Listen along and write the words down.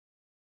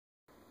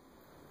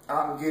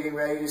I'm getting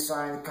ready to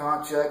sign the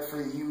contract for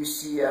the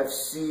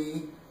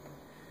UCFC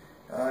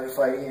to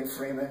fight Ian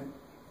Freeman.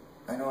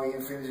 I know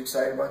Ian Freeman's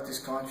excited about this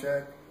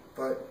contract,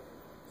 but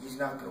he's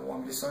not going to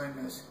want me to sign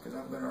this because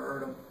I'm going to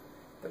hurt him.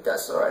 But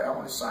that's alright, I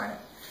want to sign it.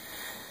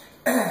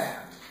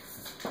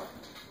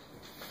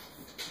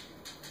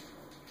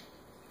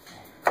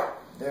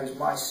 There's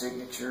my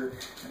signature.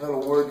 A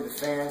little word to the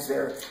fans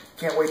there.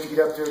 Can't wait to get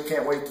up there,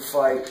 can't wait to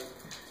fight.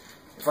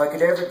 If I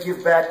could ever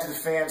give back to the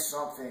fans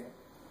something,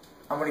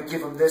 I'm going to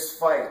give them this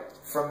fight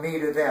from me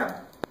to them.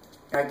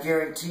 And I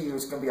guarantee you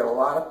it's going to be a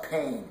lot of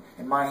pain,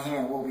 and my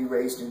hand will be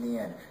raised in the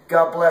end.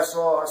 God bless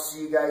all. I'll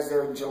see you guys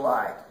there in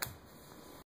July.